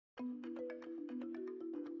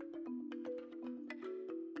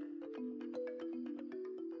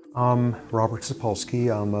I'm Robert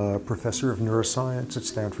Sapolsky. I'm a professor of neuroscience at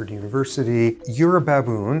Stanford University. You're a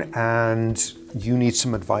baboon and you need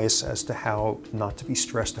some advice as to how not to be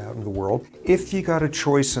stressed out in the world. If you got a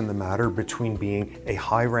choice in the matter between being a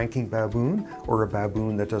high-ranking baboon or a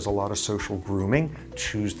baboon that does a lot of social grooming,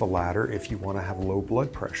 choose the latter if you want to have low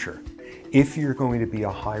blood pressure. If you're going to be a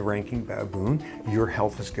high-ranking baboon, your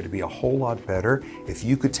health is going to be a whole lot better if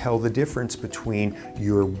you could tell the difference between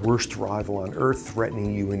your worst rival on earth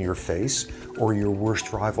threatening you in your face or your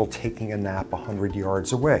worst rival taking a nap 100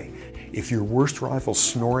 yards away. If your worst rival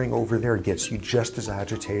snoring over there gets you just as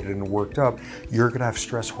agitated and worked up, you're going to have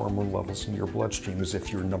stress hormone levels in your bloodstream as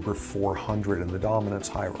if you're number 400 in the dominance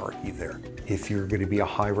hierarchy there. If you're going to be a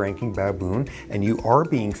high-ranking baboon and you are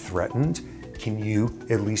being threatened, can you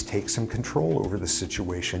at least take some control over the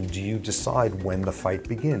situation? Do you decide when the fight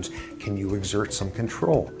begins? Can you exert some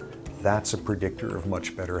control? That's a predictor of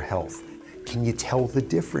much better health. Can you tell the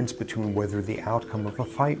difference between whether the outcome of a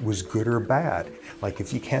fight was good or bad? Like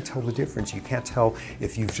if you can't tell the difference, you can't tell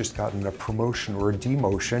if you've just gotten a promotion or a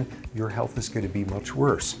demotion, your health is going to be much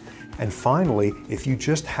worse. And finally, if you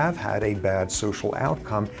just have had a bad social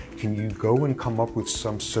outcome, can you go and come up with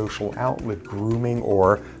some social outlet, grooming,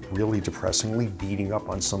 or really depressingly beating up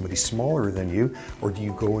on somebody smaller than you? Or do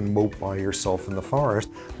you go and mope by yourself in the forest?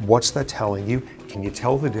 What's that telling you? Can you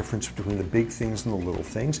tell the difference between the big things and the little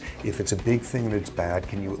things? If it's a big thing and it's bad,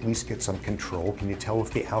 can you at least get some control? Can you tell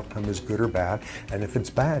if the outcome is good or bad? And if it's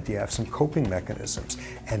bad, do you have some coping mechanisms?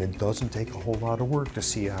 And it doesn't take a whole lot of work to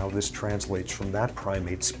see how this translates from that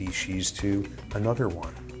primate species to another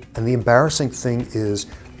one. And the embarrassing thing is,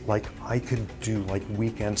 like, I could do like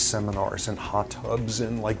weekend seminars in hot tubs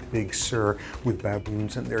in like Big Sur with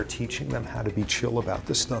baboons, and they're teaching them how to be chill about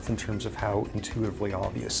this stuff in terms of how intuitively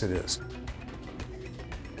obvious it is.